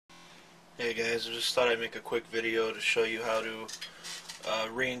Hey guys, I just thought I'd make a quick video to show you how to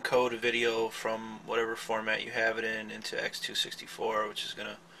re-encode a video from whatever format you have it in into x264, which is going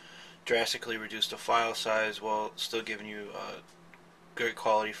to drastically reduce the file size while still giving you good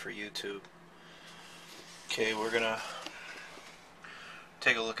quality for YouTube. Okay, we're going to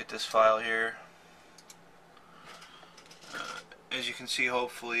take a look at this file here. As you can see,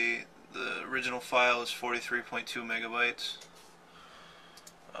 hopefully, the original file is 43.2 megabytes.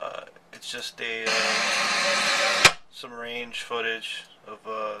 It's just some range footage of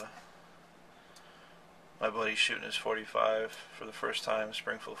my buddy shooting his 45 for the first time,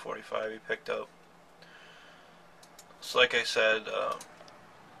 Springfield 45 he picked up. So like I said,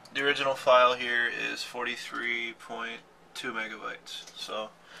 the original file here is 43.2 megabytes. So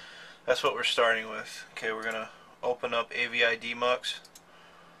that's what we're starting with. Okay, we're gonna open up Avidemux,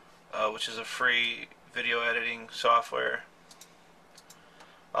 which is a free video editing software.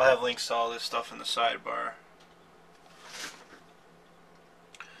 I'll have links to all this stuff in the sidebar.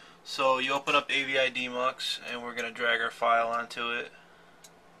 So you open up Avidemux and we're going to drag our file onto it.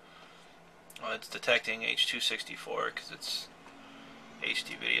 It's detecting H264 because it's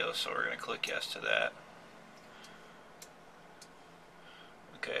HD video, so we're going to click yes to that.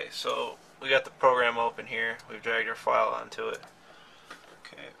 Okay, so we got the program open here. We've dragged our file onto it.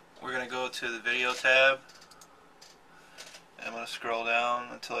 Okay, we're going to go to the video tab. I'm going to scroll down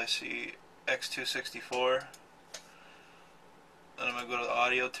until I see x264. Then I'm going to go to the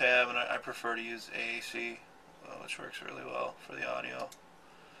audio tab, and I prefer to use AAC, which works really well for the audio.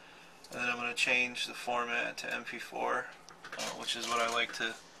 And then I'm going to change the format to MP4, which is what I like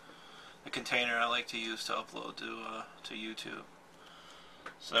to, the container I like to use to upload to YouTube.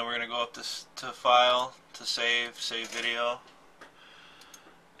 So then we're going to go up to File, to Save Video,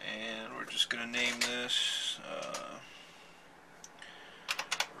 and we're just going to name this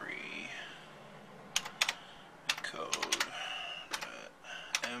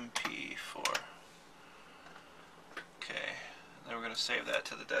MP4. Okay, then we're going to save that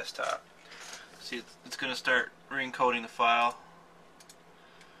to the desktop. See, it's going to start re-encoding the file.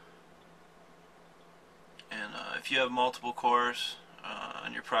 And if you have multiple cores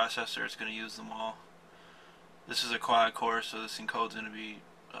on your processor, it's going to use them all. This is a quad core, so this encode's going to be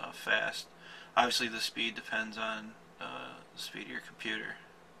fast. Obviously, the speed depends on the speed of your computer.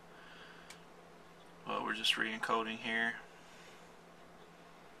 But we're just re-encoding here.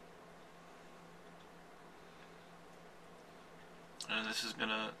 And this is going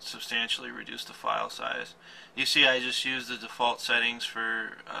to substantially reduce the file size. You see, I just used the default settings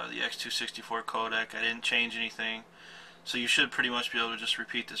for the x264 codec. I didn't change anything. So you should pretty much be able to just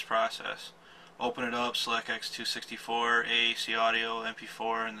repeat this process. Open it up, select x264, AAC audio,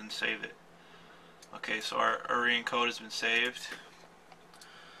 MP4, and then save it. Okay, so our re-encode has been saved.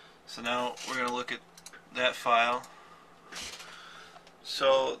 So now we're going to look at that file.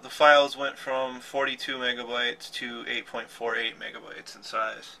 So the files went from 42 megabytes to 8.48 megabytes in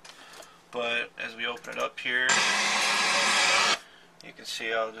size. But as we open it up here, you can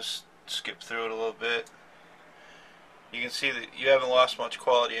see, I'll just skip through it a little bit. You can see that you haven't lost much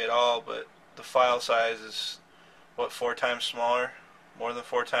quality at all, but the file size is, what, 4 times smaller? More than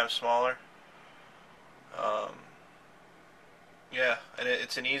 4 times smaller? Yeah, and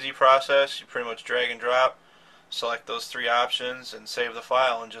it's an easy process. You pretty much drag and drop, select those 3 options, and save the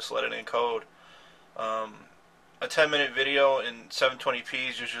file and just let it encode. A 10-minute video in 720p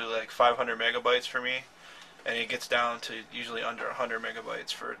is usually like 500 megabytes for me, and it gets down to usually under 100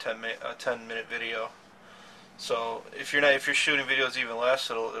 megabytes for a 10-minute video. So if you're shooting videos even less,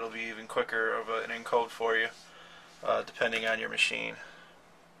 it'll be even quicker of an encode for you, depending on your machine.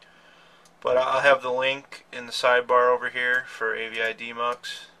 But I'll have the link in the sidebar over here for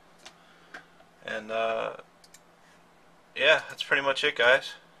Avidemux. And yeah, that's pretty much it,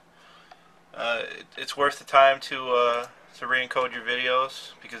 guys. It's worth the time to re-encode your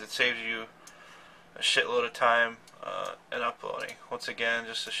videos because it saves you a shitload of time in uploading. Once again,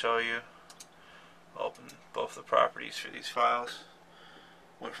 just to show you, I'll open both the properties for these files.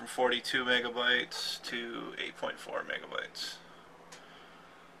 Went from 42 megabytes to 8.4 megabytes.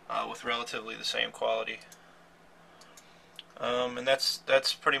 With relatively the same quality. And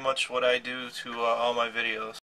that's pretty much what I do to all my videos.